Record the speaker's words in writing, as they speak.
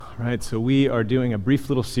Right, so we are doing a brief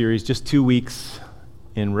little series, just 2 weeks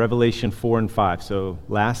in Revelation 4 and 5. So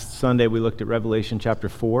last Sunday we looked at Revelation chapter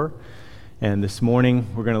 4, and this morning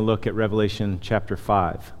we're going to look at Revelation chapter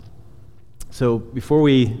 5. So before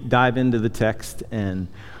we dive into the text and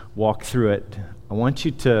walk through it, I want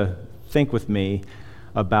you to think with me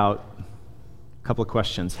about a couple of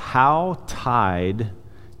questions. How tied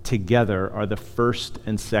together are the first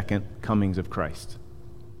and second comings of Christ?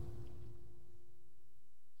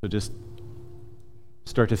 So just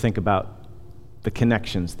start to think about the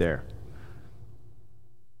connections there.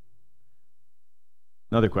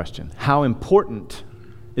 Another question. How important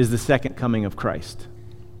is the second coming of Christ?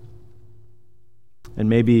 And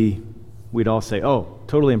maybe we'd all say, oh,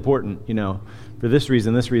 totally important, for this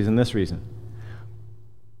reason, this reason, this reason.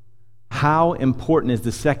 How important is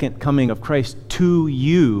the second coming of Christ to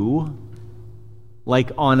you, like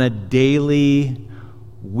on a daily,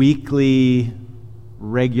 weekly,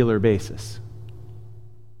 regular basis?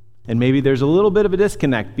 And maybe there's a little bit of a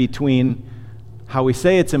disconnect between how we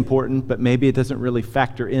say it's important, but maybe it doesn't really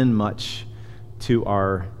factor in much to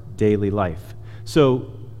our daily life.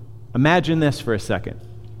 So imagine this for a second.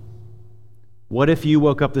 What if you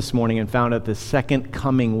woke up this morning and found out the second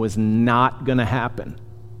coming was not going to happen?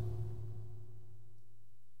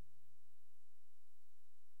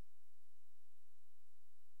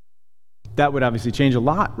 That would obviously change a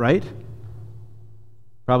lot, right?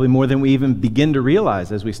 Probably more than we even begin to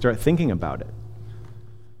realize as we start thinking about it.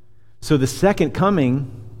 So the second coming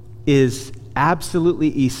is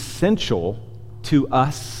absolutely essential to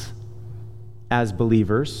us as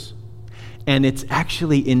believers, and it's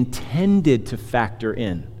actually intended to factor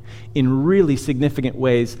in really significant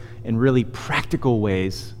ways and really practical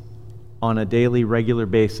ways on a daily, regular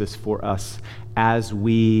basis for us as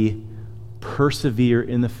we persevere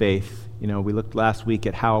in the faith. We looked last week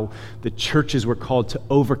at how the churches were called to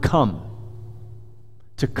overcome,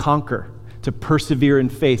 to conquer, to persevere in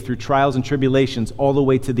faith through trials and tribulations all the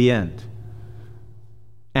way to the end.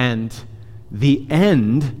 And the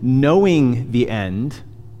end, knowing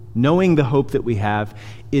the hope that we have,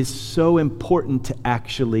 is so important to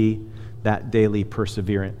actually that daily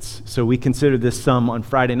perseverance. So we considered this some on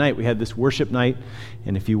Friday night. We had this worship night,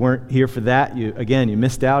 and if you weren't here for that, you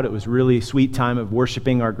missed out. It was really a sweet time of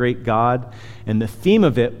worshiping our great God, and the theme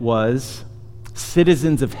of it was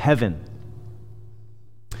citizens of heaven.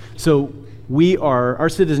 So our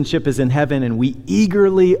citizenship is in heaven, and we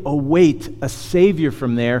eagerly await a Savior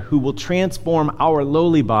from there who will transform our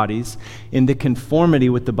lowly bodies into conformity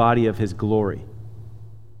with the body of His glory.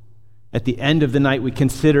 At the end of the night, we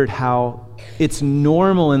considered how it's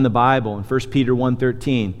normal in the Bible. In 1 Peter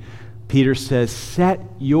 1:13, Peter says, set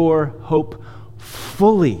your hope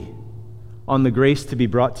fully on the grace to be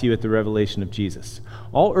brought to you at the revelation of Jesus.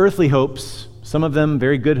 All earthly hopes, some of them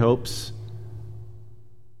very good hopes,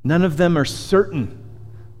 none of them are certain.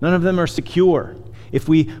 None of them are secure. If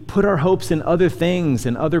we put our hopes in other things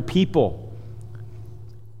and other people,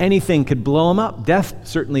 anything could blow them up. Death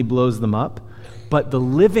certainly blows them up. But the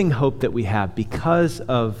living hope that we have because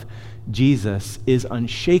of Jesus is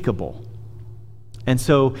unshakable. And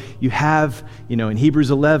so you have, in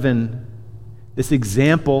Hebrews 11, this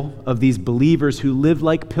example of these believers who live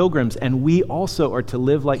like pilgrims, and we also are to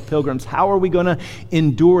live like pilgrims. How are we going to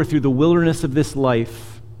endure through the wilderness of this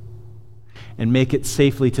life and make it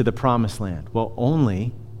safely to the promised land? Well,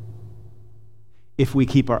 only if we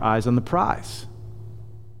keep our eyes on the prize.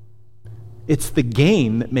 It's the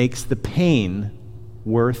gain that makes the pain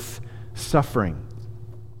worth suffering.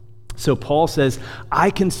 So Paul says,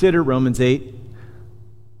 Romans 8,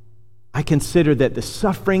 I consider that the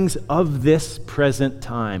sufferings of this present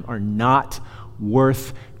time are not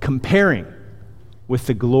worth comparing with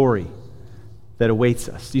the glory that awaits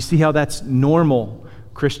us. Do you see how that's normal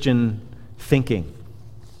Christian thinking?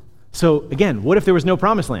 So again, what if there was no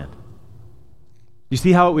promised land? You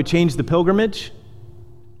see how it would change the pilgrimage?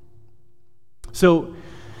 So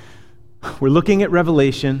we're looking at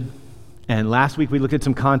Revelation, and last week we looked at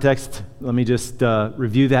some context. Let me just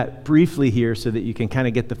review that briefly here so that you can kind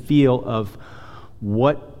of get the feel of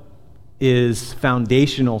what is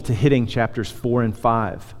foundational to hitting chapters 4 and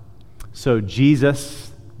 5. So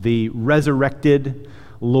Jesus, the resurrected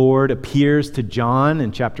Lord, appears to John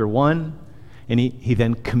in chapter 1, and he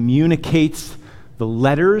then communicates the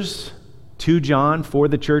letters to John for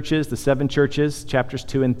the churches, the 7 churches, chapters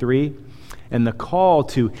 2 and 3. And the call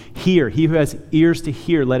to hear, he who has ears to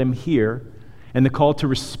hear, let him hear. And the call to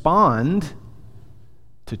respond,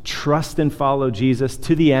 to trust and follow Jesus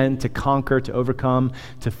to the end, to conquer, to overcome,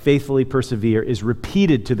 to faithfully persevere, is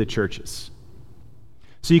repeated to the churches.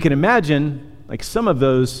 So you can imagine Like some of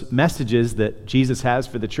those messages that Jesus has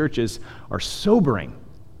for the churches are sobering.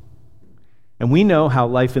 And we know how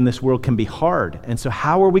life in this world can be hard. And so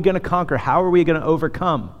how are we going to conquer? How are we going to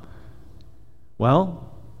overcome?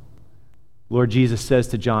 Well, Lord Jesus says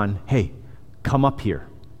to John, hey, come up here.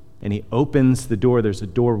 And he opens the door. There's a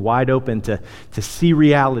door wide open to see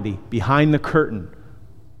reality behind the curtain.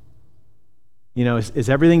 You know, is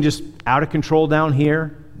everything just out of control down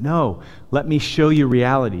here? No, let me show you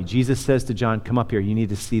reality. Jesus says to John, come up here, you need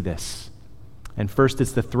to see this. And first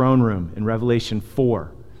it's the throne room in Revelation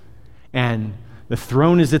 4. And the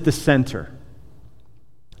throne is at the center.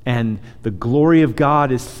 And the glory of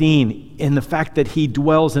God is seen in the fact that he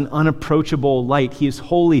dwells in unapproachable light. He is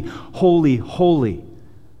holy, holy, holy.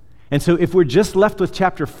 And so if we're just left with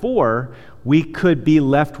chapter 4, we could be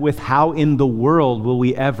left with how in the world will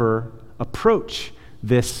we ever approach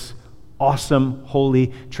this awesome,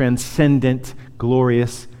 holy, transcendent,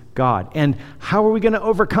 glorious God. And how are we going to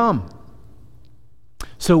overcome?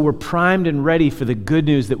 So we're primed and ready for the good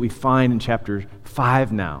news that we find in chapter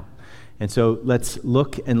 5 now. And so let's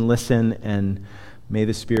look and listen, and may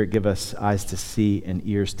the Spirit give us eyes to see and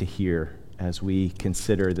ears to hear as we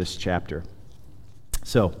consider this chapter.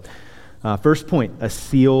 So, first point, a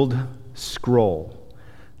sealed scroll.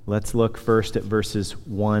 Let's look first at verses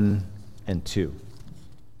 1 and 2.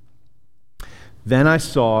 Then I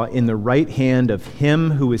saw in the right hand of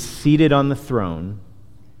him who is seated on the throne,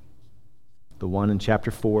 the one in chapter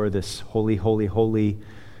 4, this holy, holy, holy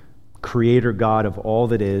creator God of all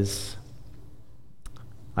that is,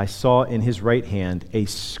 I saw in his right hand a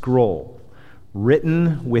scroll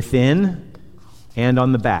written within and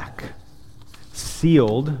on the back,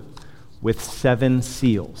 sealed with 7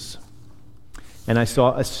 seals. And I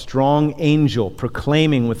saw a strong angel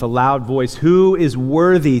proclaiming with a loud voice, "Who is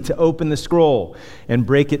worthy to open the scroll and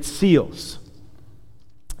break its seals?"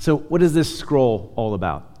 So what is this scroll all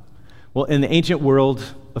about? Well, in the ancient world,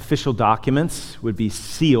 official documents would be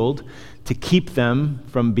sealed to keep them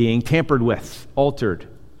from being tampered with, altered.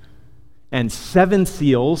 And 7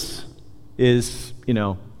 seals is,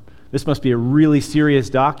 this must be a really serious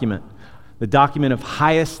document, the document of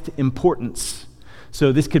highest importance.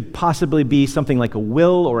 So this could possibly be something like a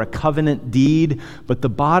will or a covenant deed, but the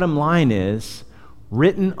bottom line is,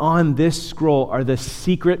 written on this scroll are the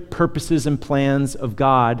secret purposes and plans of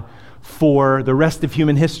God for the rest of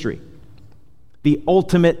human history. The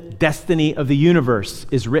ultimate destiny of the universe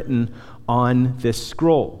is written on this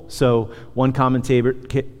scroll. So one commentator,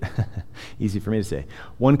 easy for me to say,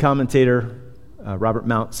 one commentator, Robert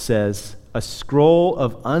Mount, says, a scroll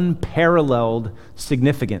of unparalleled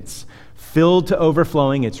significance, filled to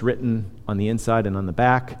overflowing. It's written on the inside and on the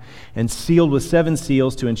back, and sealed with 7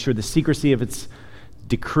 seals to ensure the secrecy of its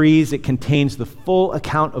decrees. It contains the full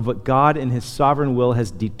account of what God in his sovereign will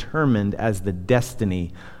has determined as the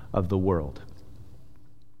destiny of the world.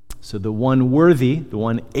 So the one worthy, the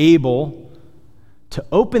one able to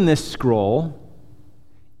open this scroll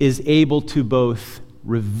is able to both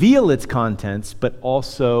reveal its contents, but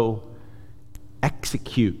also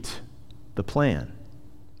execute the plan.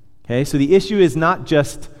 Okay, so the issue is not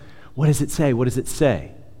just, what does it say? What does it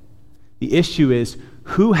say? The issue is,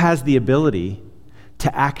 who has the ability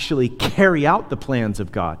to actually carry out the plans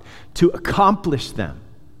of God, to accomplish them?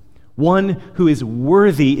 One who is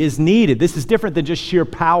worthy is needed. This is different than just sheer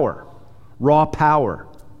power, raw power.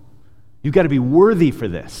 You've got to be worthy for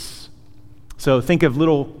this. So think of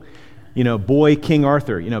little, boy King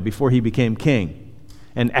Arthur, before he became king,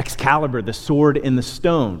 and Excalibur, the sword in the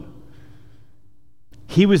stone.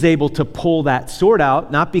 He was able to pull that sword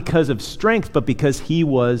out, not because of strength, but because he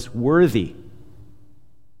was worthy.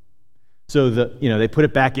 So they put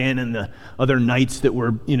it back in, and the other knights that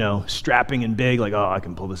were, strapping and big, like, oh, I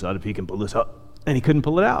can pull this out if he can pull this up. And he couldn't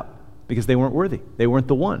pull it out because they weren't worthy. They weren't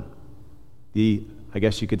the one. I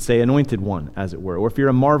guess you could say anointed one, as it were. Or if you're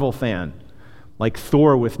a Marvel fan, like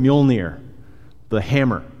Thor with Mjolnir, the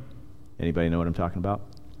hammer. Anybody know what I'm talking about?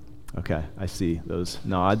 Okay, I see those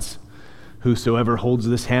nods. Whosoever holds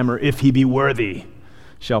this hammer, if he be worthy,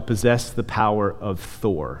 shall possess the power of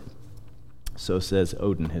Thor. So says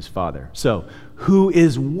Odin, his father. So, who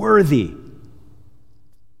is worthy?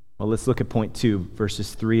 Well, let's look at point 2,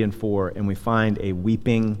 verses 3 and 4, and we find a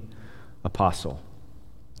weeping apostle.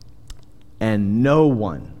 And no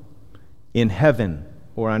one in heaven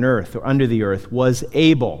or on earth or under the earth was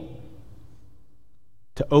able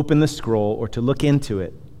to open the scroll or to look into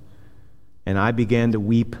it. And I began to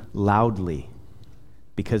weep loudly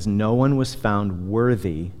because no one was found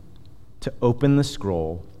worthy to open the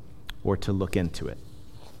scroll or to look into it.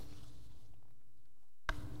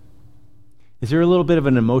 Is there a little bit of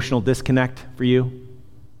an emotional disconnect for you?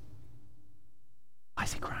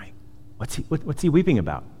 What's he weeping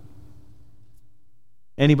about?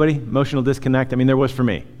 Anybody? Emotional disconnect? I mean, there was for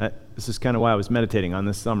me. This is kind of why I was meditating on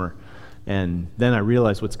this summer. And then I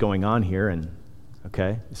realized what's going on here, and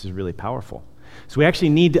okay, this is really powerful. So we actually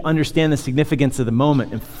need to understand the significance of the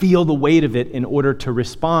moment and feel the weight of it in order to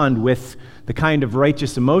respond with the kind of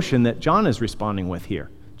righteous emotion that John is responding with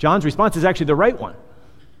here. John's response is actually the right one.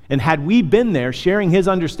 And had we been there sharing his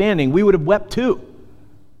understanding, we would have wept too.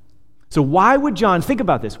 So why would John, think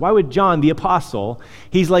about this, why would John, the apostle,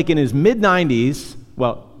 he's like in his mid-90s,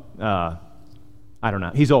 well, I don't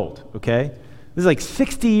know, he's old, okay? This is like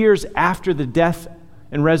 60 years after the death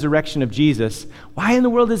and resurrection of Jesus. Why in the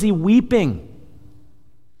world is he weeping?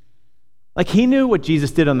 Like, he knew what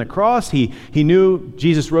Jesus did on the cross. He knew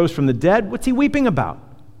Jesus rose from the dead. What's he weeping about?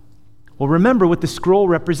 Well, remember what the scroll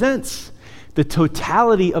represents. The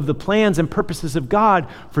totality of the plans and purposes of God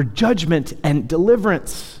for judgment and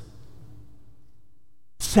deliverance.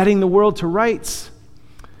 Setting the world to rights.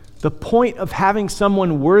 The point of having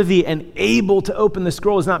someone worthy and able to open the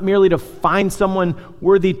scroll is not merely to find someone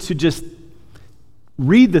worthy to just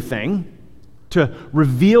read the thing, to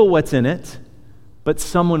reveal what's in it, but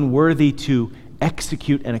someone worthy to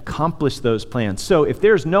execute and accomplish those plans. So if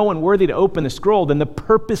there's no one worthy to open the scroll, then the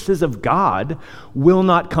purposes of God will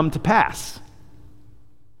not come to pass.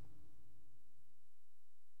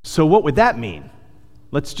 So what would that mean?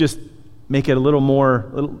 Let's just make it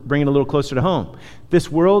bring it a little closer to home. This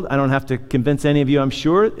world, I don't have to convince any of you, I'm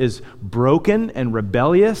sure, is broken and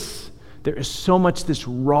rebellious. There is so much that's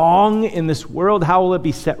wrong in this world. How will it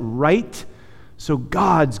be set right? So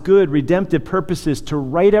God's good, redemptive purposes to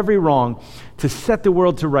right every wrong, to set the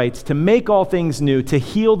world to rights, to make all things new, to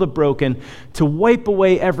heal the broken, to wipe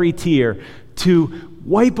away every tear, to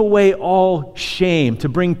wipe away all shame, to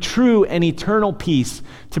bring true and eternal peace,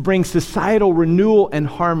 to bring societal renewal and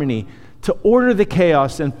harmony, to order the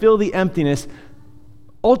chaos and fill the emptiness,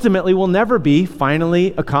 ultimately will never be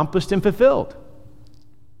finally accomplished and fulfilled.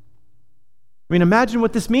 I mean, imagine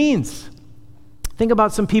what this means. Think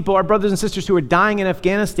about some people, our brothers and sisters who are dying in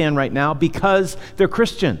Afghanistan right now because they're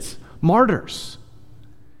Christians, martyrs.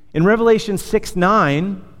 In Revelation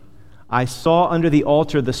 6:9, I saw under the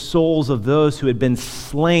altar the souls of those who had been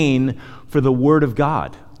slain for the word of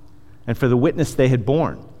God and for the witness they had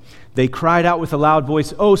borne. They cried out with a loud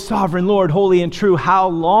voice, "O sovereign Lord, holy and true, how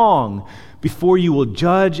long before you will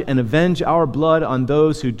judge and avenge our blood on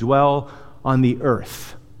those who dwell on the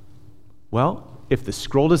earth?" Well, if the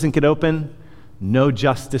scroll doesn't get open, no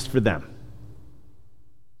justice for them.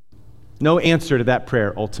 No answer to that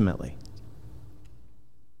prayer ultimately.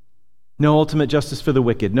 No ultimate justice for the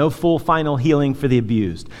wicked. No full final healing for the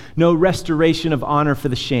abused. No restoration of honor for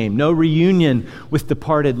the shamed. No reunion with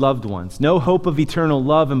departed loved ones. No hope of eternal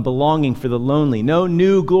love and belonging for the lonely. No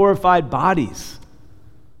new glorified bodies.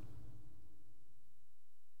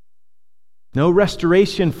 No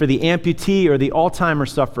restoration for the amputee or the Alzheimer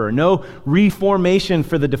sufferer. No reformation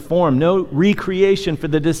for the deformed. No recreation for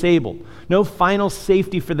the disabled. No final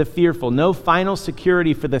safety for the fearful. No final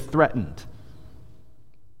security for the threatened.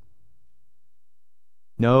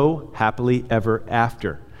 No happily ever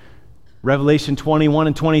after. Revelation 21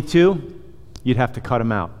 and 22, you'd have to cut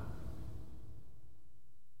them out.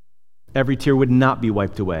 Every tear would not be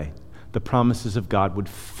wiped away. The promises of God would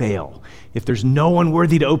fail. If there's no one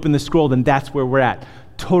worthy to open the scroll, then that's where we're at.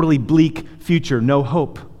 Totally bleak future, no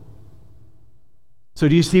hope. So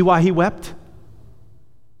do you see why he wept?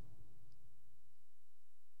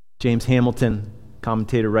 James Hamilton,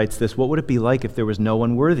 commentator, writes this: what would it be like if there was no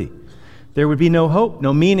one worthy? There would be no hope,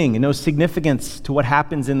 no meaning, and no significance to what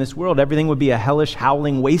happens in this world. Everything would be a hellish,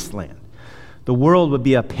 howling wasteland. The world would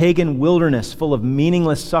be a pagan wilderness full of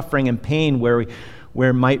meaningless suffering and pain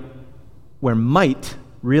where might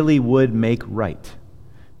really would make right.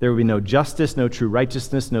 There would be no justice, no true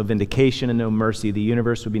righteousness, no vindication, and no mercy. The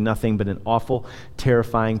universe would be nothing but an awful,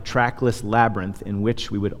 terrifying, trackless labyrinth in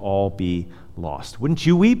which we would all be lost. Wouldn't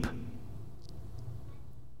you weep? I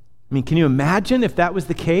mean, can you imagine if that was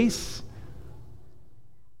the case?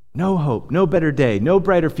 No hope, no better day, no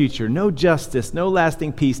brighter future, no justice, no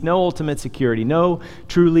lasting peace, no ultimate security, no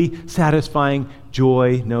truly satisfying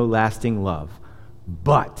joy, no lasting love.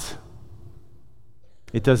 But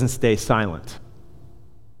it doesn't stay silent.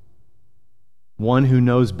 One who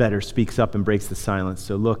knows better speaks up and breaks the silence.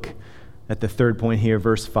 So look at the third point here,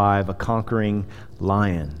 verse 5, a conquering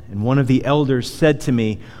lion. And one of the elders said to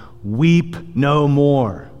me, "Weep no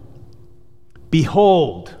more.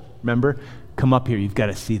 Behold," remember, come up here, you've got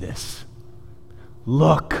to see this.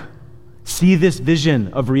 Look, see this vision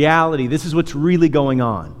of reality. This is what's really going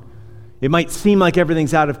on. It might seem like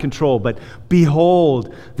everything's out of control, but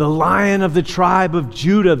behold, the Lion of the tribe of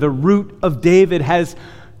Judah, the root of David, has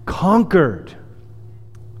conquered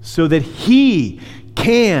so that he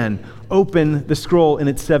can open the scroll and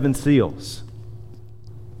its 7 seals.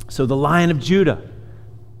 So the Lion of Judah,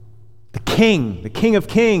 the King of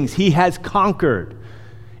Kings, he has conquered.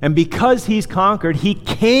 And because he's conquered, he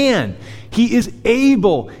is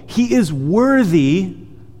able, he is worthy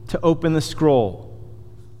to open the scroll.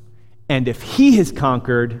 And if he has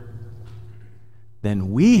conquered,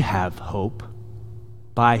 then we have hope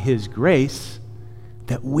by his grace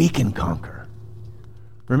that we can conquer.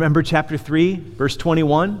 Remember chapter 3, verse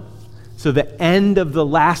 21? So the end of the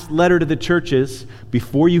last letter to the churches,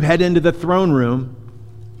 before you head into the throne room,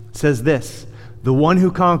 says this: the one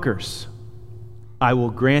who conquers, I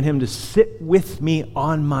will grant him to sit with me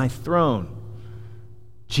on my throne.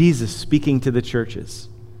 Jesus speaking to the churches.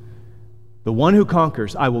 The one who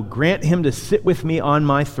conquers, I will grant him to sit with me on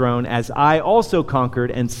my throne, as I also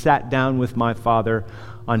conquered and sat down with my Father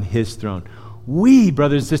on his throne. We,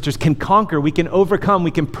 brothers and sisters, can conquer, we can overcome,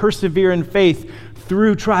 we can persevere in faith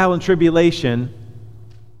through trial and tribulation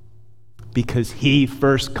because he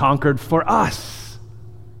first conquered for us.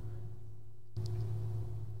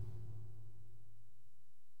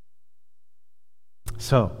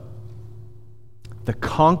 So, the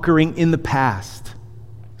conquering in the past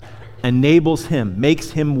enables him,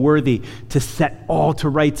 makes him worthy to set all to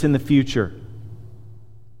rights in the future.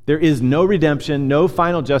 There is no redemption, no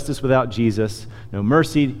final justice without Jesus, no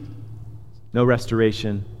mercy, no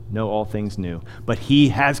restoration, no all things new. But he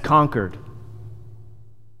has conquered.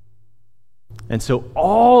 And so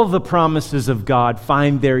all the promises of God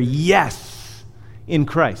find their yes in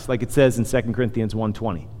Christ, like it says in 2 Corinthians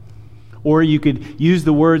 1:20. Or you could use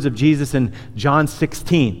the words of Jesus in John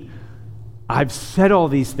 16. I've said all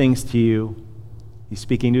these things to you, he's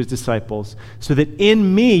speaking to his disciples, so that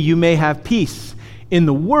in me you may have peace. In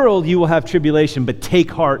the world you will have tribulation, but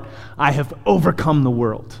take heart, I have overcome the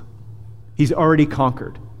world. He's already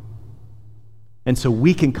conquered. And so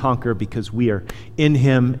we can conquer because we are in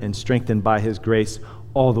him and strengthened by his grace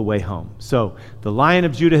all the way home. So the Lion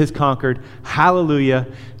of Judah has conquered. Hallelujah.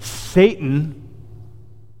 Satan,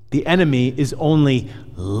 the enemy, is only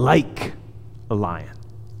like a lion,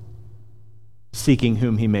 seeking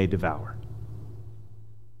whom he may devour.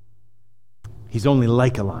 He's only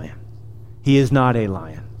like a lion. He is not a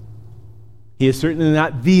lion. He is certainly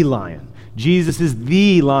not the lion. Jesus is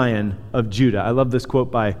the Lion of Judah. I love this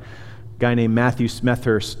quote by a guy named Matthew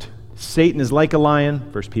Smethurst. Satan is like a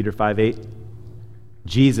lion, 1 Peter 5:8.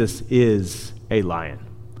 Jesus is a lion,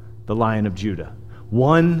 the Lion of Judah.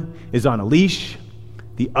 One is on a leash,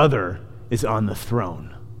 the other is on the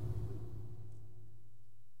throne.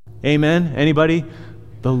 Amen? Anybody?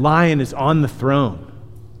 The lion is on the throne.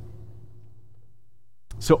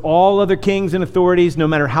 So all other kings and authorities, no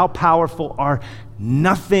matter how powerful, are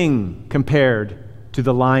nothing compared to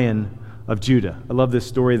the Lion of Judah. I love this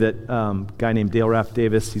story that a guy named Dale Ralph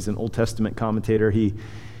Davis, he's an Old Testament commentator, he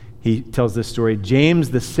tells this story. James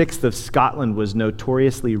VI of Scotland was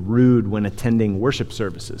notoriously rude when attending worship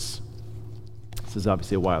services. This is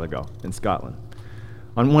obviously a while ago in Scotland.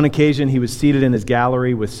 On one occasion, he was seated in his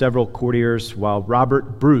gallery with several courtiers while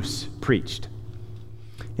Robert Bruce preached.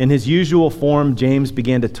 In his usual form, James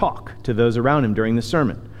began to talk to those around him during the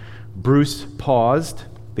sermon. Bruce paused.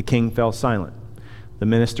 The king fell silent. The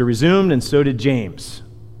minister resumed, and so did James.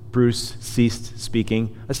 Bruce ceased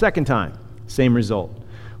speaking a second time. Same result.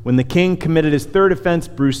 When the king committed his third offense,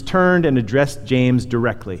 Bruce turned and addressed James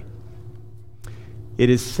directly. It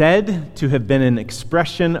is said to have been an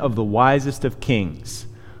expression of the wisest of kings.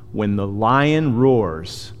 When the lion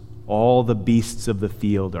roars, all the beasts of the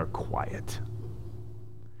field are quiet.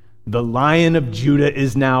 The Lion of Judah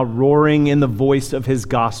is now roaring in the voice of his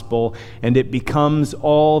gospel, and it becomes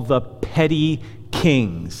all the petty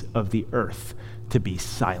kings of the earth to be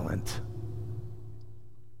silent.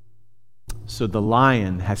 So the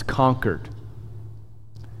lion has conquered,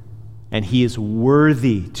 and he is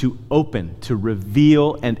worthy to open, to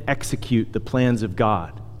reveal, and execute the plans of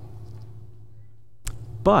God.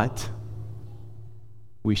 But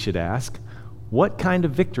we should ask, what kind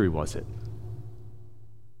of victory was it?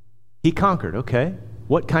 He conquered, okay.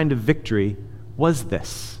 What kind of victory was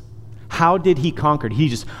this? How did he conquer? Did he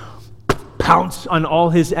just pounce on all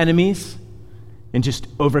his enemies and just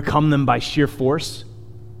overcome them by sheer force?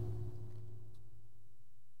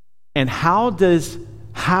 And how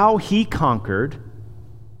he conquered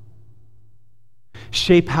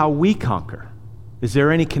shape how we conquer? Is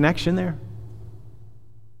there any connection there?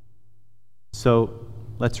 So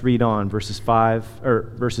let's read on verses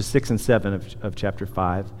 6 and 7 of chapter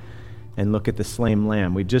 5. and look at the slain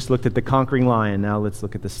lamb. We just looked at the conquering lion. Now let's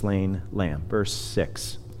look at the slain lamb. Verse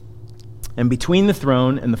 6. And between the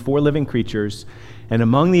throne and the four living creatures and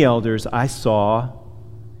among the elders, I saw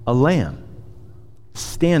a lamb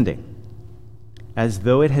standing as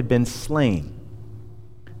though it had been slain,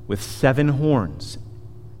 with 7 horns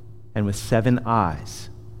and with 7 eyes,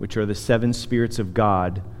 which are the 7 spirits of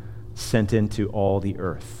God sent into all the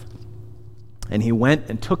earth. And he went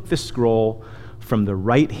and took the scroll from the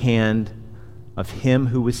right hand of him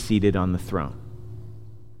who was seated on the throne.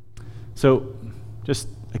 So, just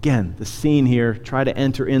again, the scene here, try to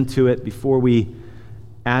enter into it before we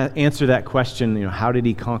answer that question, how did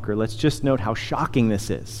he conquer? Let's just note how shocking this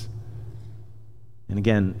is. And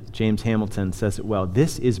again, James Hamilton says it well.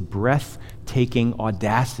 This is breathtaking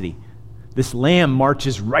audacity. This lamb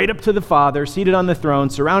marches right up to the Father, seated on the throne,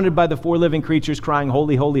 surrounded by the 4 living creatures crying,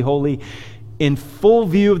 "Holy, holy, holy," in full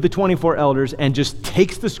view of the 24 elders, and just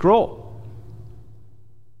takes the scroll.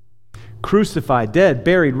 Crucified, dead,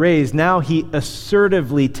 buried, raised, now he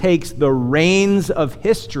assertively takes the reins of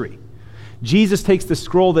history. Jesus takes the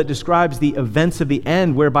scroll that describes the events of the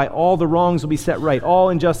end, whereby all the wrongs will be set right, all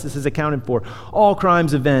injustices accounted for, all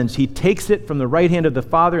crimes avenged. He takes it from the right hand of the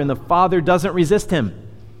Father, and the Father doesn't resist him.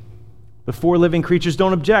 The 4 living creatures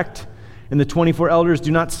don't object, and the 24 elders do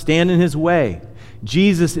not stand in his way.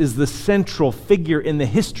 Jesus is the central figure in the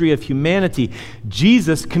history of humanity.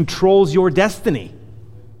 Jesus controls your destiny.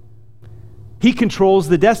 He controls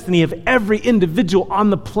the destiny of every individual on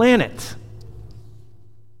the planet.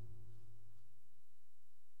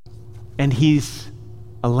 And he's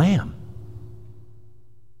a lamb.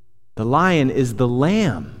 The lion is the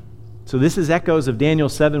lamb. So this is echoes of Daniel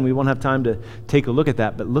 7. We won't have time to take a look at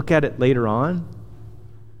that, but look at it later on.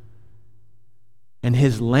 And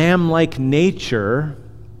his lamb-like nature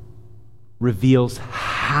reveals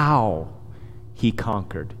how he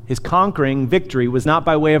conquered. His conquering victory was not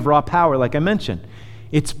by way of raw power, like I mentioned.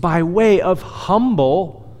 It's by way of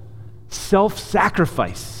humble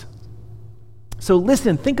self-sacrifice. So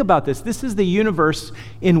listen, think about this. This is the universe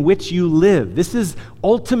in which you live. This is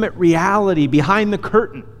ultimate reality behind the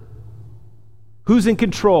curtain. Who's in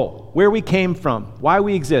control? Where we came from? Why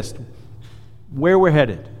we exist? Where we're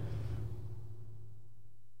headed?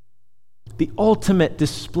 The ultimate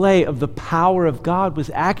display of the power of God was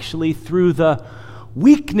actually through the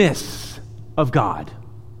weakness of God.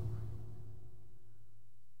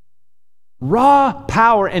 Raw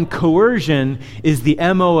power and coercion is the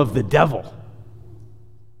MO of the devil.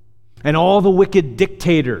 And all the wicked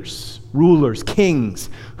dictators, rulers, kings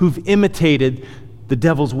who've imitated the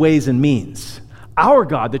devil's ways and means. Our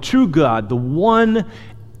God, the true God, the one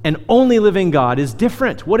and only living God, is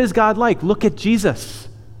different. What is God like? Look at Jesus.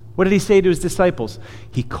 What did he say to his disciples?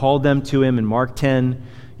 He called them to him in Mark 10.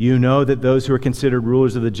 You know that those who are considered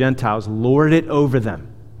rulers of the Gentiles lord it over them,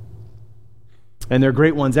 and their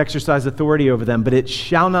great ones exercise authority over them. But it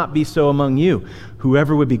shall not be so among you.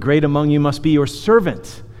 Whoever would be great among you must be your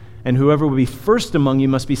servant, and whoever would be first among you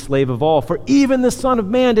must be slave of all. For even the Son of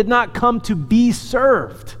Man did not come to be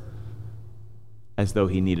served, as though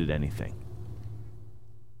he needed anything,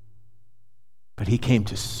 but he came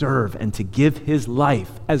to serve and to give his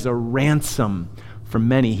life as a ransom for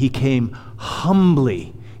many. He came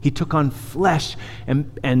humbly. He took on flesh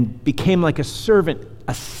and became like a servant,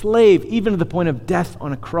 a slave, even to the point of death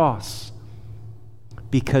on a cross,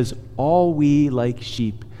 because all we like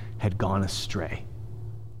sheep had gone astray.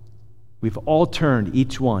 We've all turned,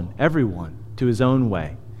 each one, everyone, to his own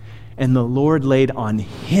way. And the Lord laid on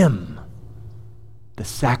him the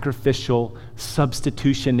sacrificial,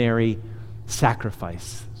 substitutionary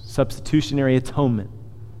sacrifice, substitutionary atonement,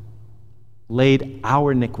 laid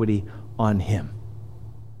our iniquity on him.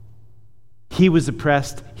 He was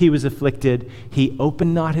oppressed, he was afflicted, he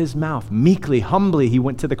opened not his mouth. Meekly, humbly, he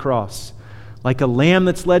went to the cross. Like a lamb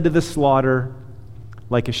that's led to the slaughter,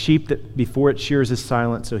 like a sheep that before it shears is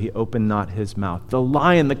silent, so he opened not his mouth. The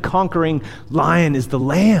lion, the conquering lion, is the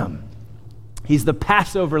lamb. He's the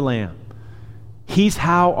Passover lamb. He's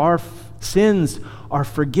how our sins are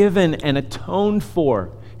forgiven and atoned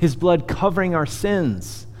for. His blood covering our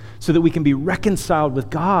sins so that we can be reconciled with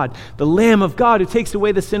God. The Lamb of God who takes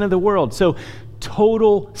away the sin of the world. So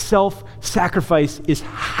total self-sacrifice is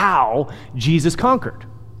how Jesus conquered.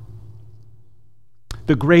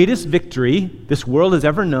 The greatest victory this world has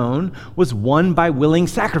ever known was won by willing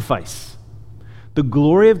sacrifice. The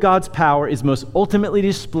glory of God's power is most ultimately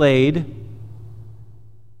displayed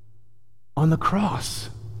on the cross.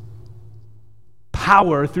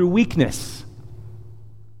 Power through weakness.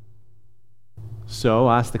 So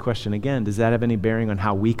I'll ask the question again, does that have any bearing on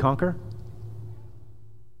how we conquer?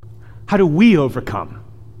 How do we overcome?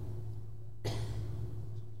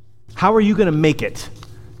 How are you going to make it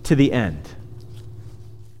to the end?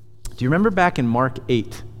 Do you remember back in Mark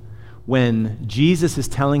 8 when Jesus is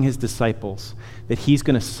telling his disciples that he's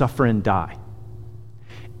going to suffer and die?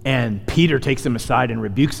 And Peter takes him aside and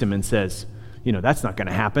rebukes him and says, that's not going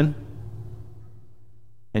to happen.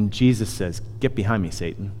 And Jesus says, "Get behind me,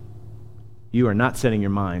 Satan. You are not setting your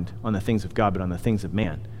mind on the things of God, but on the things of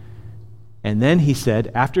man." And then he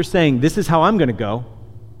said, after saying, "This is how I'm going to go.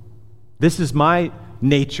 This is my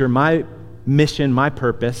nature, my mission, my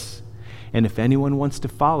purpose. And if anyone wants to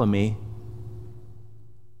follow me,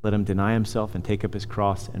 let him deny himself and take up his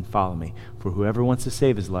cross and follow me. For whoever wants to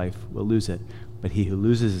save his life will lose it. But he who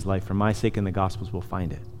loses his life for my sake and the gospel's will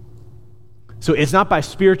find it." So it's not by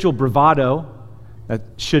spiritual bravado. That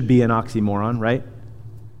should be an oxymoron, right?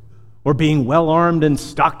 Or being well-armed and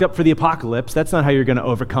stocked up for the apocalypse. That's not how you're going to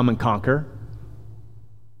overcome and conquer.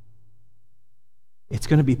 It's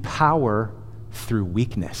going to be power through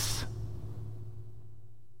weakness.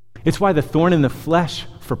 It's why the thorn in the flesh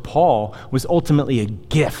for Paul was ultimately a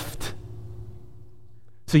gift.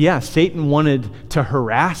 So yeah, Satan wanted to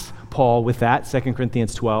harass Paul with that, 2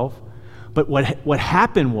 Corinthians 12. But what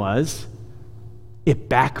happened was, it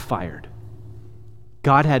backfired.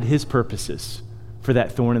 God had his purposes for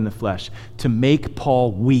that thorn in the flesh, to make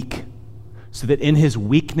Paul weak, so that in his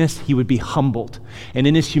weakness he would be humbled. And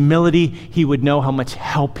in his humility, he would know how much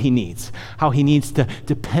help he needs, how he needs to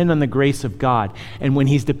depend on the grace of God. And when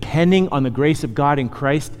he's depending on the grace of God in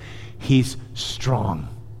Christ, he's strong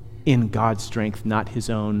in God's strength, not his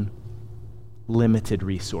own limited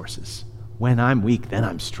resources. When I'm weak, then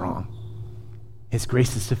I'm strong. His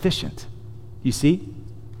grace is sufficient. You see?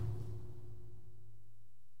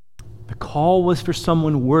 The call was for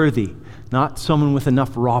someone worthy, not someone with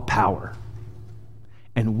enough raw power.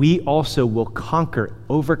 And we also will conquer,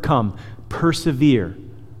 overcome, persevere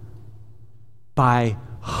by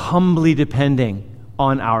humbly depending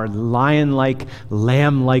on our lion-like,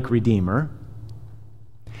 lamb-like Redeemer,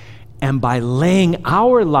 and by laying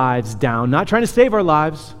our lives down, not trying to save our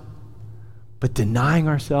lives, but denying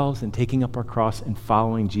ourselves and taking up our cross and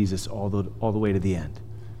following Jesus all the way to the end.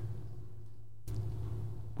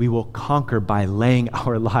 We will conquer by laying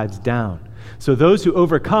our lives down. So those who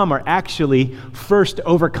overcome are actually first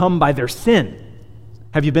overcome by their sin.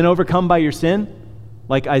 Have you been overcome by your sin?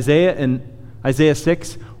 Like Isaiah in Isaiah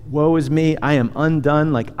 6, "Woe is me, I am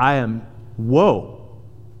undone, like I am, woe.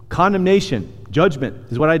 Condemnation, judgment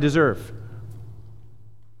is what I deserve."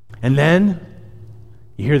 And then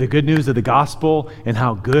you hear the good news of the gospel and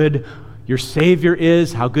how good your Savior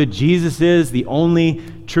is, how good Jesus is, the only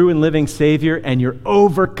true and living Savior, and you're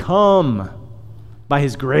overcome by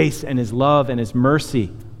his grace and his love and his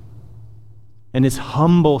mercy and his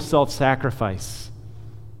humble self-sacrifice.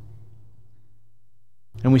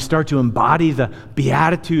 And we start to embody the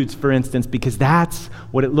Beatitudes, for instance, because that's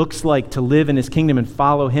what it looks like to live in his kingdom and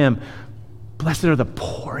follow him. Blessed are the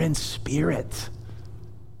poor in spirit.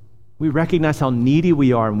 We recognize how needy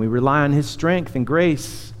we are and we rely on his strength and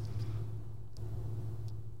grace.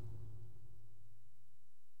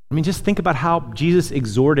 I mean, just think about how Jesus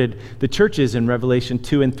exhorted the churches in Revelation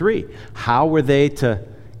 2 and 3. How were they to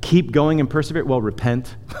keep going and persevere? Well,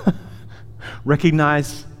 repent.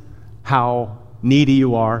 Recognize how needy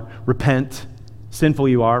you are. Repent. Sinful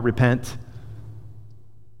you are. Repent.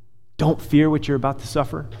 Don't fear what you're about to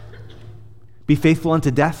suffer. Be faithful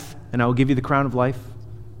unto death, and I will give you the crown of life.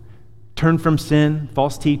 Turn from sin,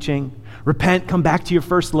 false teaching. Repent, come back to your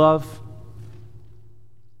first love.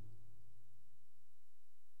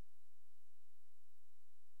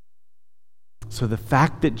 So the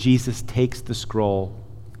fact that Jesus takes the scroll,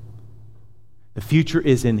 the future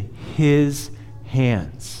is in his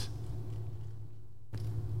hands.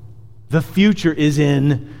 The future is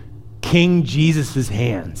in King Jesus'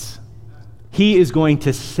 hands. He is going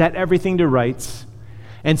to set everything to rights,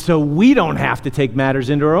 and so we don't have to take matters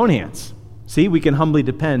into our own hands. See, we can humbly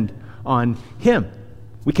depend on him.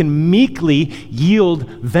 We can meekly yield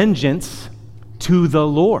vengeance to the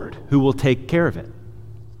Lord, who will take care of it.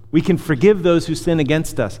 We can forgive those who sin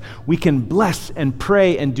against us. We can bless and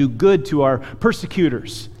pray and do good to our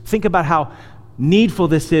persecutors. Think about how needful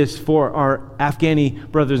this is for our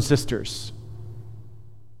Afghani brothers and sisters.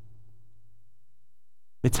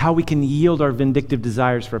 It's how we can yield our vindictive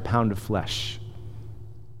desires for a pound of flesh.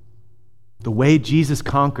 The way Jesus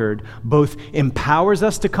conquered both empowers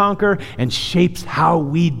us to conquer and shapes how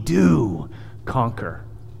we do conquer.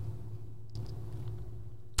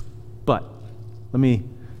 But let me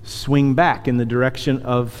swing back in the direction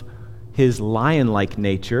of his lion-like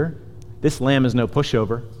nature. This lamb is no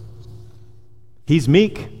pushover. He's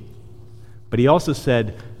meek, but he also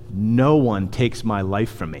said, "No one takes my life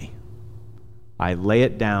from me." I lay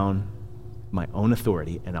it down, my own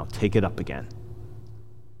authority, and I'll take it up again.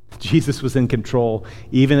 Jesus was in control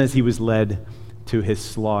even as he was led to his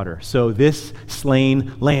slaughter. So this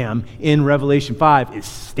slain lamb in Revelation 5 is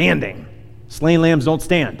standing. Slain lambs don't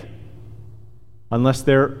stand unless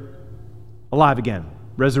they're alive again,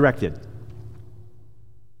 resurrected.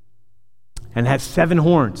 And has 7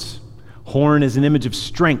 horns. Horn is an image of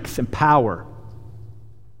strength and power.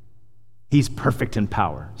 He's perfect in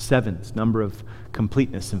power. 7 is number of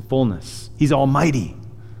completeness and fullness. He's almighty.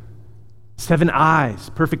 7 eyes,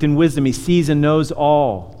 perfect in wisdom. He sees and knows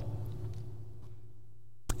all.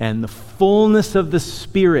 And the fullness of the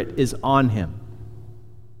Spirit is on him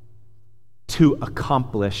to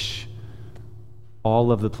accomplish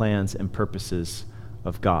all of the plans and purposes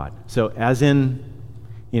of God. So as in,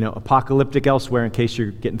 apocalyptic elsewhere, in case you're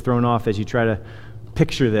getting thrown off as you try to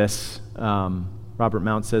picture this, Robert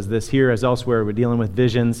Mount says this, here as elsewhere, we're dealing with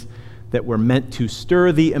visions that were meant to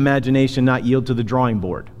stir the imagination, not yield to the drawing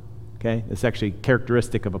board. Okay? It's actually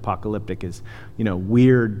characteristic of apocalyptic is,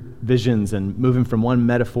 weird visions and moving from one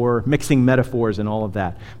metaphor, mixing metaphors and all of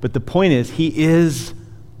that. But the point is, he is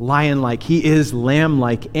lion-like, he is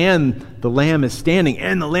lamb-like, and the lamb is standing,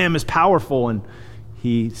 and the lamb is powerful, and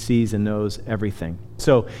he sees and knows everything.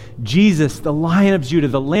 So Jesus, the Lion of Judah,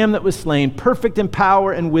 the Lamb that was slain, perfect in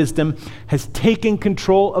power and wisdom, has taken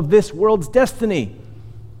control of this world's destiny.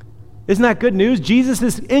 Isn't that good news? Jesus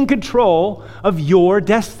is in control of your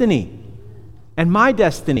destiny and my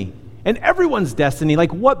destiny and everyone's destiny.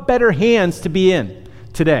 Like, what better hands to be in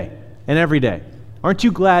today and every day? Aren't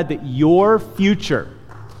you glad that your future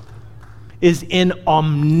is in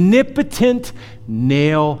omnipotent,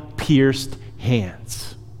 nail-pierced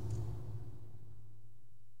hands?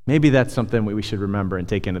 Maybe that's something we should remember and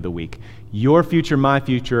take into the week. Your future, my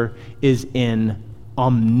future, is in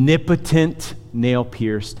omnipotent,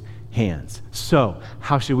 nail-pierced hands. So,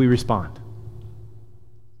 how should we respond?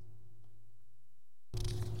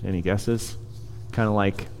 Any guesses? Kind of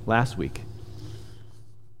like last week.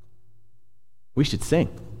 We should sing.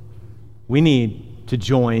 We need to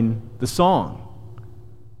join the song.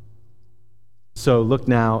 So look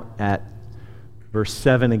now at verse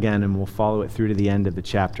 7 again, and we'll follow it through to the end of the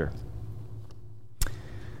chapter.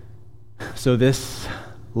 So this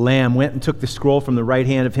Lamb went and took the scroll from the right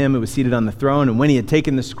hand of him who was seated on the throne, and when he had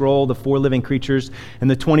taken the scroll, the 4 living creatures and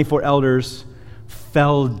the 24 elders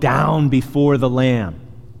fell down before the Lamb,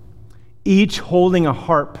 each holding a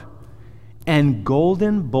harp and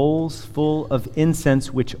golden bowls full of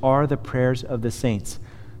incense, which are the prayers of the saints.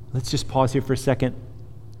 Let's just pause here for a second.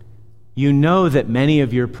 You know that many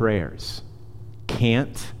of your prayers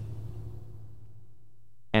can't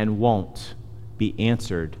and won't be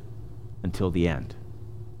answered until the end.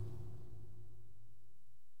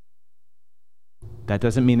 That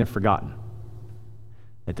doesn't mean they're forgotten.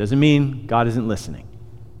 That doesn't mean God isn't listening.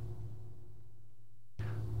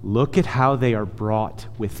 Look at how they are brought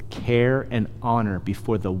with care and honor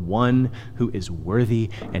before the one who is worthy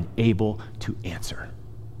and able to answer.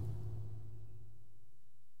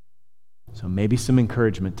 So maybe some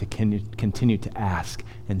encouragement to continue to ask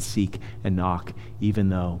and seek and knock, even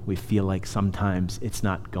though we feel like sometimes it's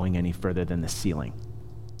not going any further than the ceiling.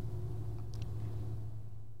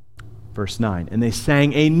 Verse 9, and they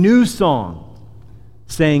sang a new song,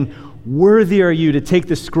 saying, "Worthy are you to take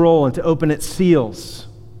the scroll and to open its seals."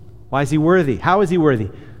 Why is he worthy? How is he worthy?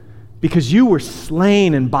 Because you were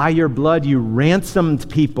slain, and by your blood you ransomed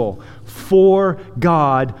people for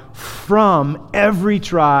God from every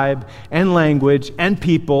tribe and language and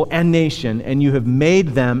people and nation, and you have made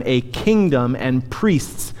them a kingdom and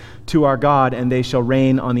priests to our God, and they shall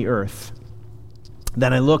reign on the earth.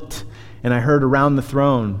 Then I looked, and I heard around the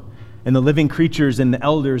throne, and the living creatures and the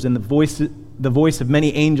elders, and the voice of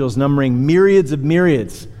many angels, numbering myriads of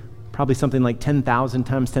myriads, probably something like 10,000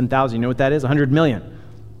 times 10,000. You know what that is? 100 million.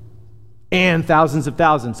 And thousands of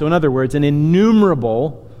thousands. So in other words, an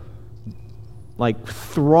innumerable,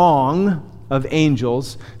 throng of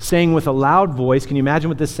angels saying with a loud voice, can you imagine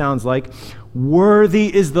what this sounds like?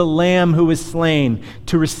 Worthy is the Lamb who was slain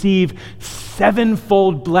to receive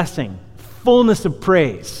sevenfold blessing, fullness of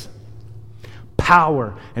praise,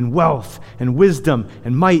 power and wealth and wisdom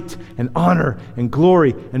and might and honor and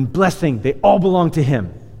glory and blessing. They all belong to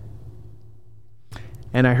him.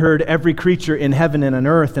 And I heard every creature in heaven and on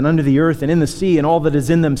earth and under the earth and in the sea and all that is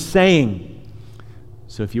in them saying.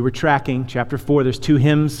 So if you were tracking, chapter 4, there's 2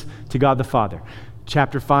 hymns to God the Father.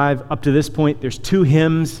 Chapter 5, up to this point, there's 2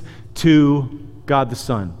 hymns to God the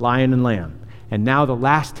Son, Lion and Lamb. And now the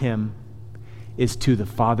last hymn is to the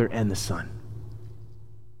Father and the Son.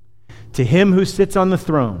 To him who sits on the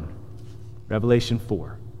throne, Revelation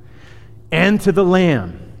 4, and to the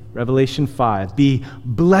Lamb, Revelation 5, be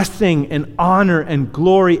blessing and honor and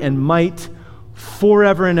glory and might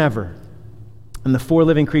forever and ever. And the four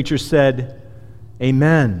living creatures said,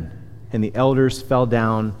 Amen. And the elders fell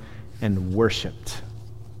down and worshiped.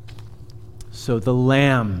 So the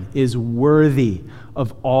Lamb is worthy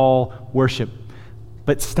of all worship.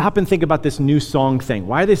 But stop and think about this new song thing.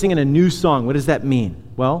 Why are they singing a new song? What does that mean?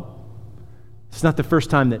 Well, it's not the first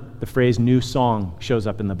time that the phrase new song shows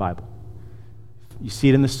up in the Bible. You see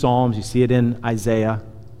it in the Psalms. You see it in Isaiah.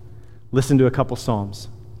 Listen to a couple Psalms.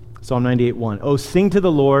 Psalm 98:1. Oh, sing to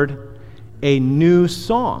the Lord a new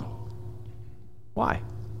song. Why?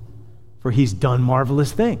 For he's done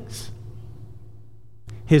marvelous things.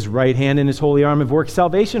 His right hand and his holy arm have worked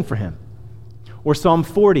salvation for him. Or Psalm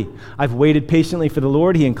 40, I've waited patiently for the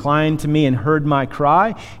Lord. He inclined to me and heard my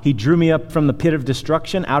cry. He drew me up from the pit of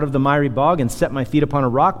destruction, out of the miry bog, and set my feet upon a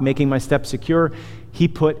rock, making my steps secure. He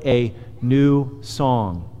put a new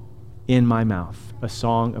song in my mouth, a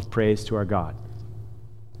song of praise to our God.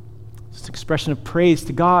 It's an expression of praise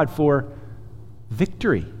to God for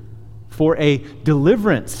victory, for a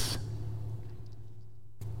deliverance.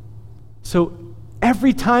 So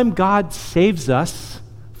every time God saves us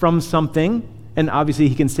from something, and obviously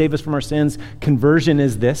he can save us from our sins, conversion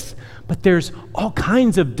is this, but there's all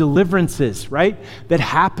kinds of deliverances, right, that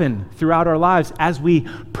happen throughout our lives as we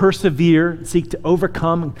persevere, seek to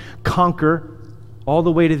overcome and conquer all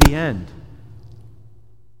the way to the end.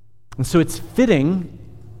 And so it's fitting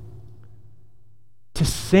to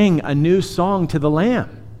sing a new song to the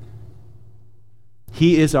Lamb.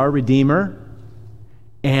 He is our Redeemer,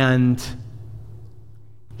 and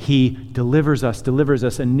he delivers us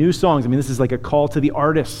in new songs. I mean, this is like a call to the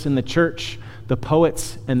artists in the church, the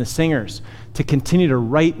poets and the singers, to continue to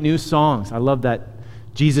write new songs. I love that.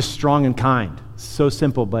 Jesus strong and kind. So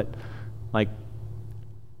simple, but like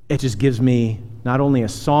it just gives me not only a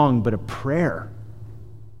song, but a prayer.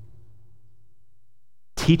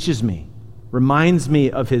 Teaches me, reminds me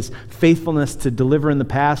of his faithfulness to deliver in the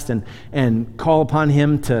past and call upon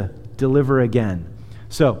him to deliver again.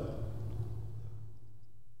 So,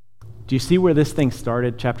 do you see where this thing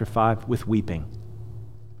started, chapter 5? With weeping.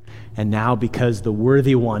 And now, because the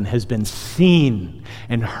worthy one has been seen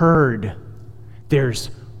and heard,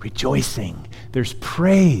 there's rejoicing, there's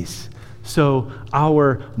praise. So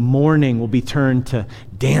our mourning will be turned to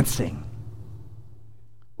dancing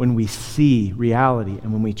when we see reality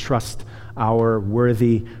and when we trust our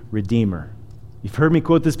worthy Redeemer. You've heard me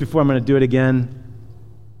quote this before. I'm going to do it again.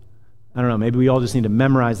 I don't know, maybe we all just need to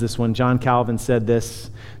memorize this one. John Calvin said this: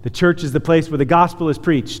 the church is the place where the gospel is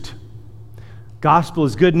preached. Gospel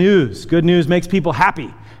is good news. Good news makes people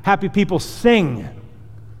happy. Happy people sing.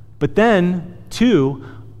 But then, too,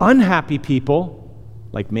 unhappy people,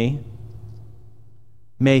 like me,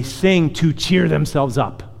 may sing to cheer themselves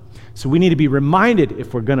up. So we need to be reminded,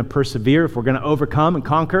 if we're going to persevere, if we're going to overcome and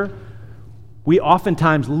conquer, we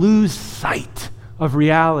oftentimes lose sight of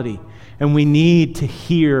reality. And we need to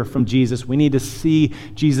hear from Jesus. We need to see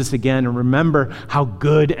Jesus again and remember how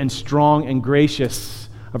good and strong and gracious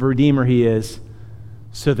of a Redeemer he is,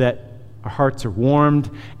 so that our hearts are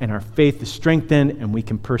warmed and our faith is strengthened and we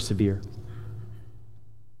can persevere.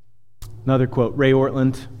 Another quote, Ray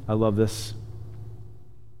Ortland. I love this.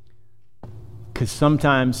 Because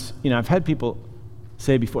sometimes, I've had people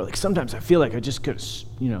say before, like, sometimes I feel like I just could,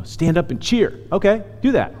 stand up and cheer. Okay,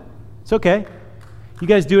 do that. It's okay. You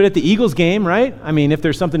guys do it at the Eagles game, right? I mean, if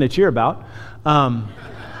there's something to cheer about.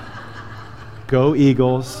 Go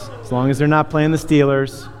Eagles, as long as they're not playing the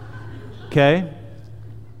Steelers. Okay?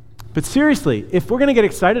 But seriously, if we're going to get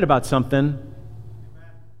excited about something,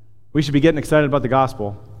 we should be getting excited about the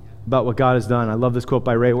gospel, about what God has done. I love this quote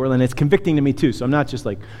by Ray Ortland. It's convicting to me too, so I'm not just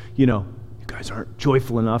like, you guys aren't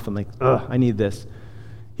joyful enough. I'm like, I need this.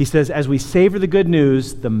 He says, as we savor the good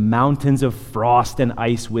news, the mountains of frost and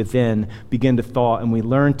ice within begin to thaw, and we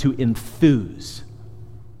learn to enthuse.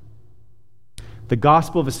 The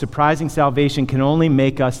gospel of a surprising salvation can only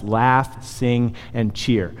make us laugh, sing, and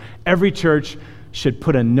cheer. Every church should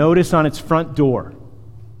put a notice on its front door.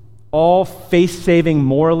 All face-saving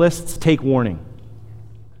moralists take warning.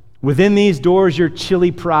 Within these doors, your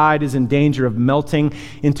chilly pride is in danger of melting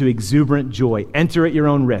into exuberant joy. Enter at your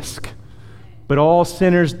own risk. But all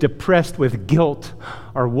sinners depressed with guilt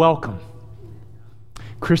are welcome.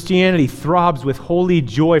 Christianity throbs with holy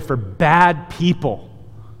joy for bad people.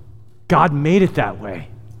 God made it that way.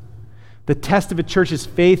 The test of a church's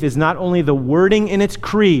faith is not only the wording in its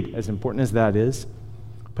creed, as important as that is,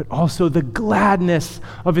 but also the gladness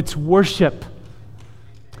of its worship.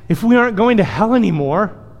 If we aren't going to hell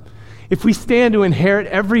anymore, if we stand to inherit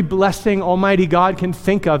every blessing Almighty God can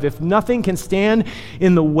think of, if nothing can stand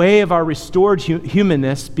in the way of our restored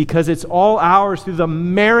humanness, because it's all ours through the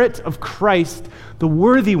merit of Christ, the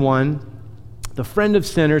worthy one, the friend of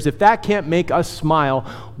sinners, if that can't make us smile,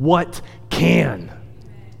 what can?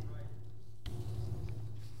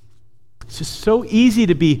 It's just so easy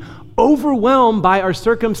to be overwhelmed by our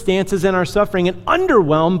circumstances and our suffering and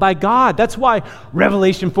underwhelmed by God. That's why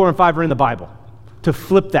Revelation 4 and 5 are in the Bible, to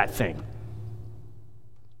flip that thing.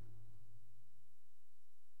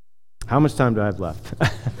 How much time do I have left?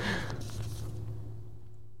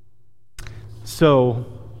 So,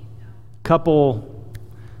 couple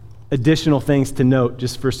additional things to note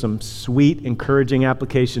just for some sweet, encouraging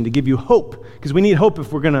application to give you hope, because we need hope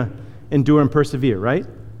if we're going to endure and persevere, right?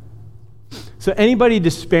 So anybody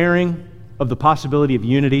despairing of the possibility of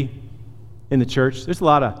unity in the church, there's a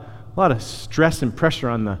lot of stress and pressure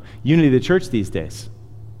on the unity of the church these days.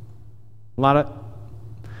 A lot of,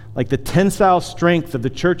 like the tensile strength of the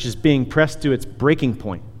church is being pressed to its breaking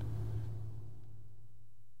point.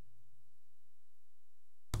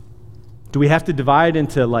 Do we have to divide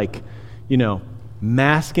into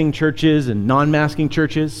masking churches and non-masking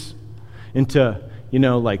churches? Into,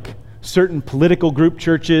 certain political group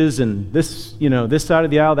churches and this side of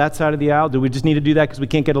the aisle, that side of the aisle? Do we just need to do that because we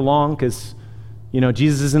can't get along because,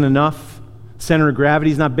 Jesus isn't enough? Center of gravity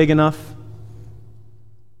is not big enough?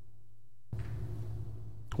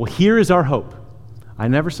 Well, here is our hope. I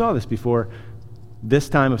never saw this before this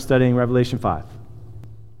time of studying Revelation 5.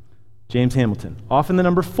 James Hamilton. Often the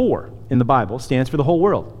number 4 in the Bible stands for the whole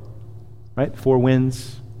world, right? 4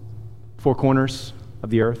 winds, 4 corners of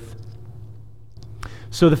the earth.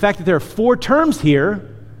 So the fact that there are 4 terms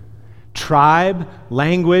here, tribe,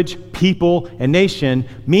 language, people, and nation,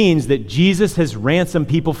 means that Jesus has ransomed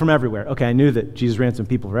people from everywhere. Okay, I knew that Jesus ransomed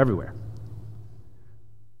people from everywhere.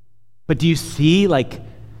 But do you see,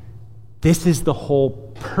 this is the whole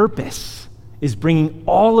purpose, is bringing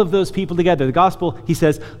all of those people together. The gospel, he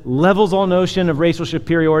says, levels all notion of racial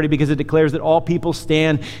superiority because it declares that all people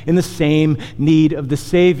stand in the same need of the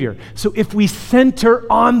Savior. So if we center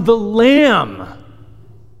on the Lamb,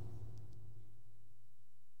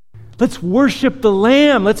 let's worship the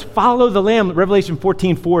Lamb. Let's follow the Lamb. Revelation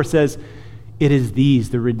 14:4 says, it is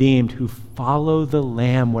these, the redeemed, who follow the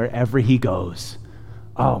Lamb wherever he goes.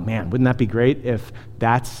 Oh man, wouldn't that be great if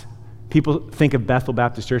people think of Bethel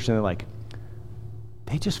Baptist Church and they're like,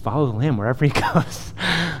 they just follow the Lamb wherever he goes.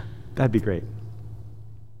 That'd be great.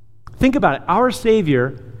 Think about it. Our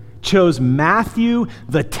Savior chose Matthew,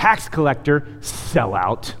 the tax collector,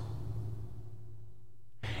 sellout,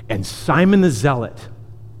 and Simon the Zealot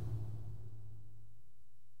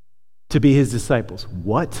to be his disciples.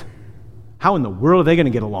 What? How in the world are they going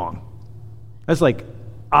to get along? That's like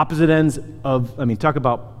opposite ends of, talk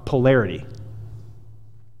about polarity.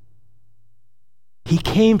 He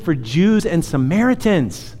came for Jews and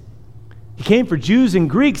Samaritans. He came for Jews and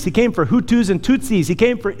Greeks. He came for Hutus and Tutsis. He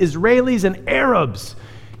came for Israelis and Arabs.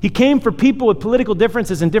 He came for people with political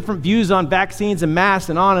differences and different views on vaccines and masks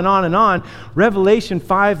and on and on and on. Revelation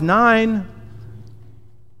 5:9.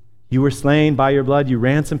 You were slain by your blood. You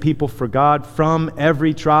ransomed people for God from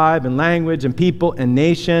every tribe and language and people and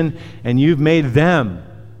nation, and you've made them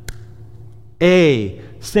a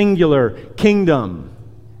singular kingdom.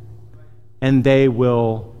 And they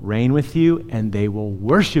will reign with you, and they will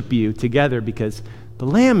worship you together because the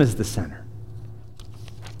Lamb is the center.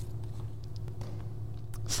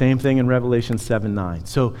 Same thing in Revelation 7:9.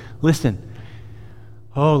 So listen.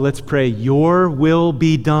 Let's pray. Your will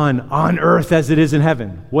be done on earth as it is in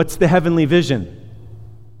heaven. What's the heavenly vision?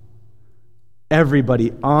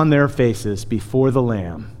 Everybody on their faces before the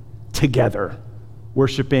Lamb, together,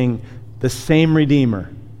 worshiping the same Redeemer.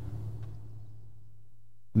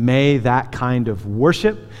 May that kind of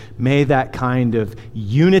worship, may that kind of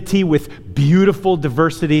unity with beautiful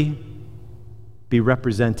diversity be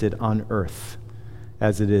represented on earth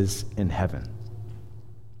as it is in heaven.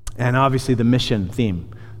 And obviously the mission theme.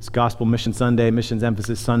 It's Gospel Mission Sunday, Missions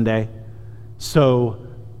Emphasis Sunday. So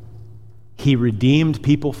he redeemed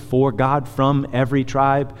people for God from every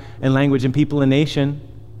tribe and language and people and nation.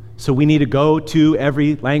 So we need to go to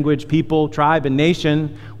every language, people, tribe, and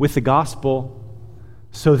nation with the gospel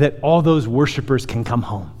so that all those worshipers can come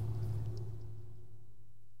home.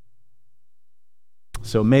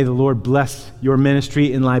 So may the Lord bless your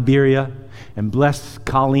ministry in Liberia and bless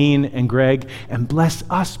Colleen and Greg and bless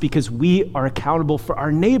us because we are accountable for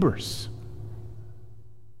our neighbors.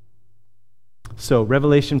 So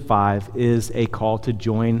Revelation 5 is a call to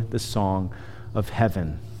join the song of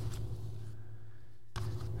heaven.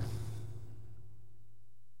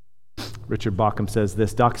 Richard Bauckham says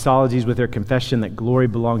this: doxologies with their confession that glory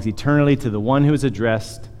belongs eternally to the one who is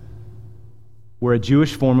addressed were a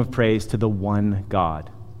Jewish form of praise to the one God.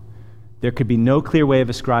 There could be no clear way of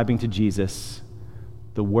ascribing to Jesus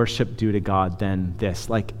the worship due to God than this.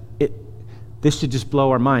 This should just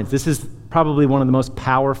blow our minds. This is probably one of the most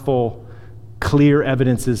powerful, clear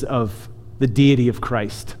evidences of the deity of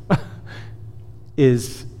Christ.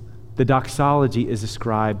 Is the doxology is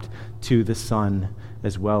ascribed to the Son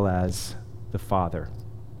as well as the Father.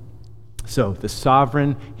 So the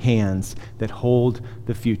sovereign hands that hold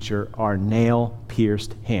the future are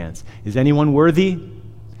nail-pierced hands. Is anyone worthy?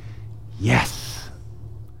 Yes.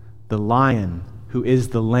 The Lion who is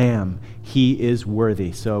the Lamb, he is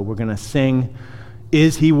worthy. So we're going to sing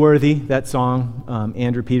Is He Worthy? That song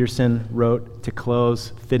Andrew Peterson wrote to close,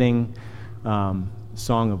 fitting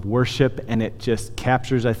song of worship, and it just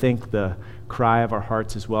captures, I think, the cry of our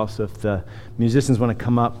hearts as well. So if the musicians want to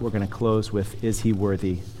come up, we're going to close with Is He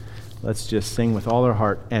Worthy? Let's just sing with all our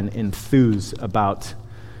heart and enthuse about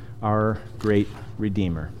our great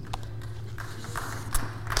Redeemer.